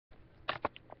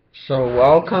So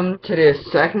welcome to this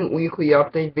second weekly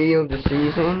update video of the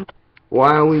season,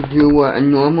 where we do what a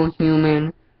normal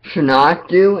human should not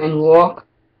do and look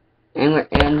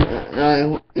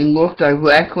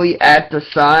directly at the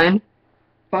sun.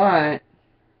 But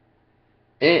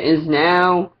it is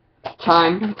now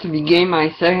time to begin my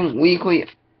second weekly.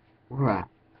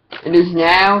 It is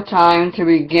now time to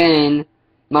begin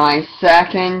my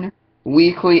second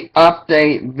weekly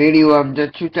update video of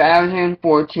the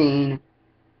 2014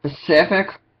 Pacific.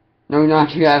 No,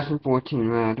 not 2014,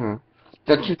 rather.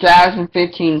 The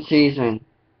 2015 season.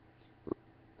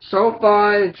 So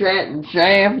far, the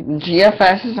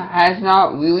GFS has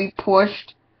not really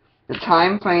pushed the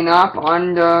time frame up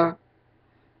on the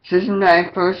system that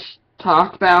I first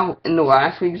talked about in the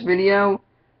last week's video.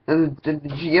 The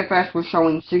GFS was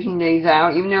showing 16 days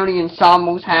out, even though the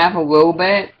ensembles have a little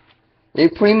bit. They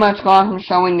pretty much got from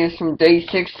showing this from day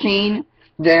 16 to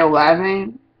day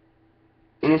 11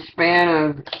 in a span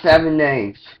of 7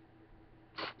 days,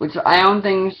 which I don't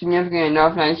think is significant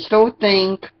enough, and I still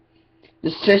think the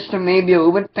system may be a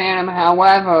little bit phantom.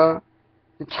 However,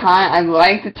 I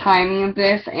like the timing of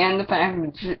this, and the fact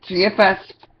that the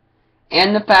GFS,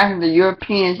 and the fact that the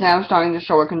European is now starting to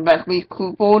show a convectively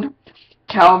coupled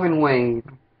Kelvin Wave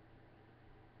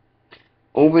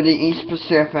over the East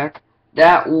Pacific,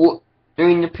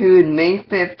 during the period May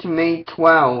 5th to May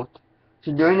 12th.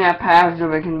 So during that passage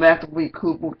of a convectively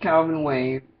coupled Kelvin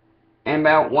wave, and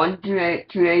about 2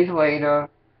 days later,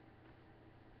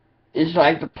 is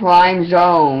like the prime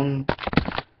zone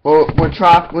for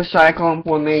tropical cyclone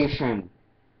formation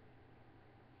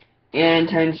and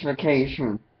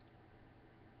intensification.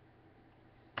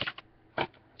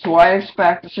 So I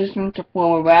expect the system to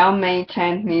form around May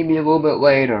 10th, maybe a little bit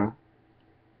later.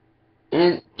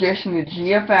 In addition, the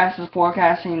GFS is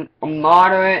forecasting a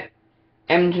moderate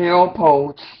MJO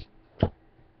pulse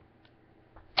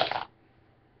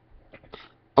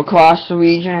across the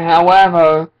region.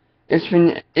 However, is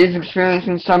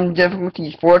experiencing some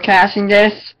difficulties forecasting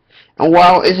this, and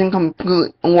while its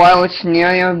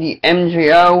scenario of the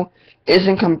MJO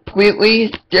isn't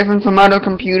completely different from other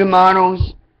computer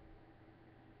models,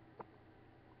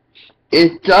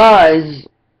 it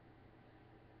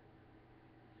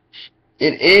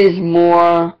is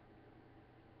more.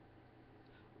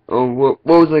 Oh, what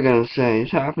was I gonna say?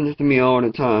 This happens to me all the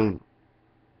time.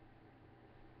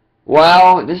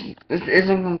 While this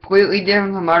isn't completely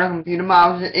different from other computer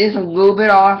models, it is a little bit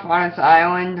off on its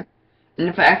island, in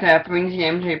the fact that it brings the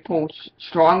MJ pulse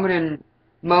stronger than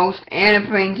most, and it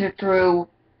brings it through,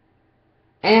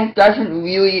 and it doesn't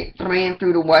really bring it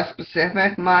through the West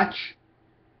Pacific much.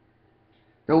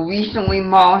 Though recently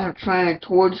models have trended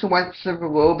towards the West Pacific a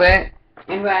little bit,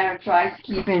 and rather tries to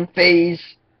keep in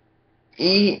phase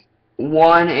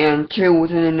E1 and 2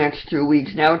 within the next 2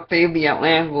 weeks. Now it favored the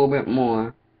Atlantic a little bit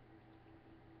more,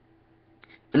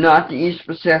 and not the East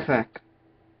Pacific.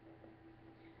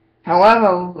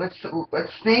 However, let's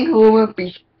think a little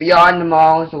bit beyond the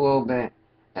models a little bit.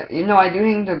 You know, I do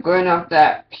think they're good enough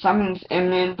that something's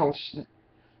imminent, or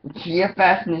the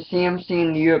GFS and the CMC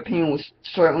and the European will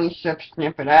certainly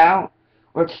sniff it out.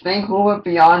 Let's think a little bit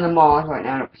beyond the models right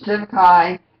now. The Pacific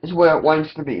High is where it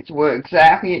wants to be. It's where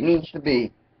exactly it needs to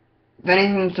be. If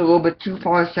anything's a little bit too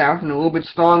far south and a little bit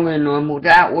stronger than normal,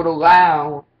 that would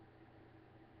allow,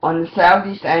 on the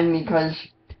southeast end, because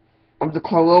of the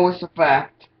Coriolis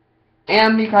effect,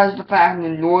 and because of the fact in the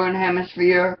northern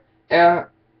hemisphere,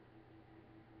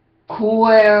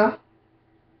 cool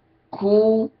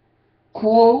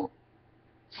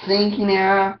sinking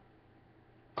air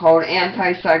called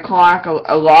anticyclonic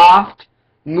aloft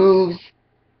moves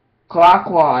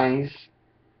clockwise,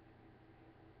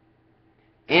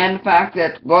 and the fact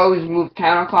that lows move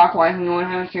counterclockwise in the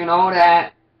northern hemisphere, and all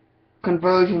that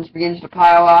convergence begins to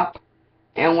pile up,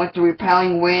 and with the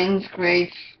repelling winds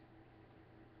creates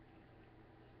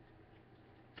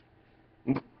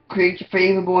a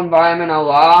favorable environment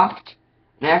aloft,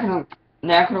 and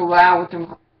that could allow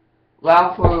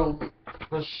for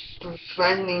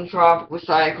strengthening tropical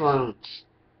cyclones.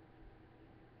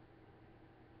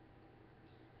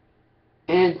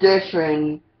 In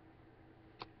addition,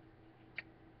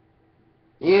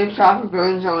 the intertropical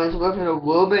burn zone is lifted a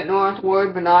little bit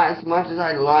northward, but not as much as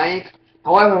I'd like.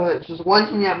 However, if there's one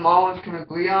thing that models can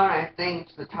agree on, I think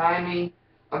it's the timing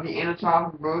of the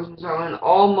intertropical burn zone, and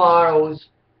all models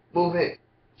move it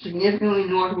significantly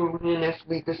northward within the next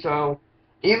week or so.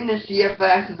 Even the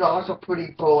CFS is also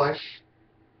pretty bullish,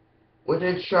 with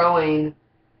it showing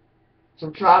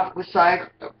some tropical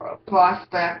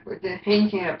prospect, with it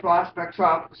hinting at prospect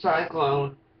tropical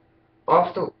cyclone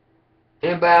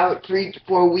in about 3 to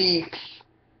 4 weeks.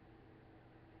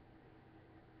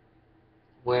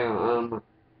 where,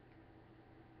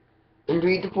 in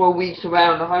 3 to 4 weeks,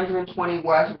 around 120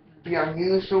 west would be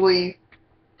unusually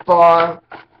far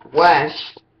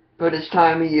west for this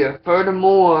time of year.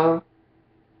 Furthermore,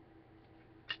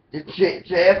 the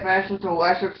JFS and to a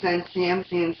lesser extent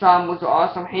CMC ensembles are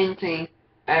also hinting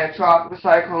at a tropical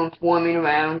cyclone forming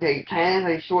around day 10,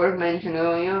 as I sort of mentioned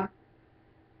earlier.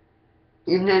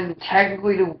 Even though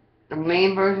technically the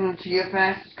main version of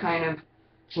GFS has kind of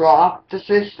dropped the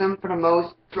system for the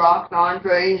most, dropped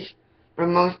Andres for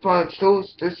the most part,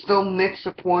 there's still mixed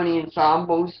supporting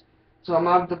ensembles, so I'm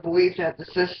of the belief that the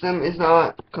system is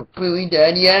not completely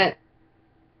dead yet.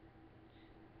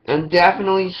 And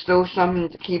definitely still something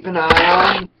to keep an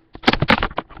eye on.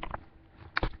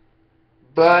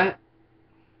 But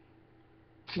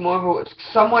it's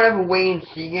somewhat of a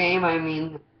wait-and-see game. I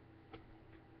mean,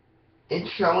 it's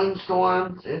showing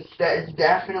storms. It's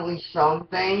definitely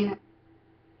something.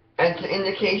 And it's an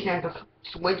indication that the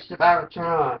switch is about to turn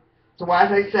on. So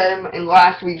as I said in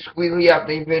last week's weekly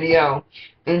update video,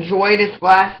 enjoy this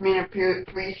last-minute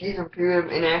preseason period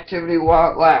of inactivity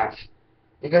while it lasts.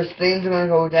 Because things are going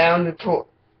to go down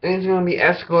things are going to be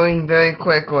escalating very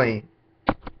quickly.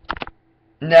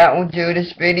 And that will do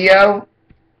this video.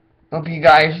 Hope you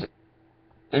guys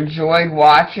enjoyed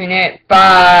watching it.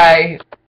 Bye!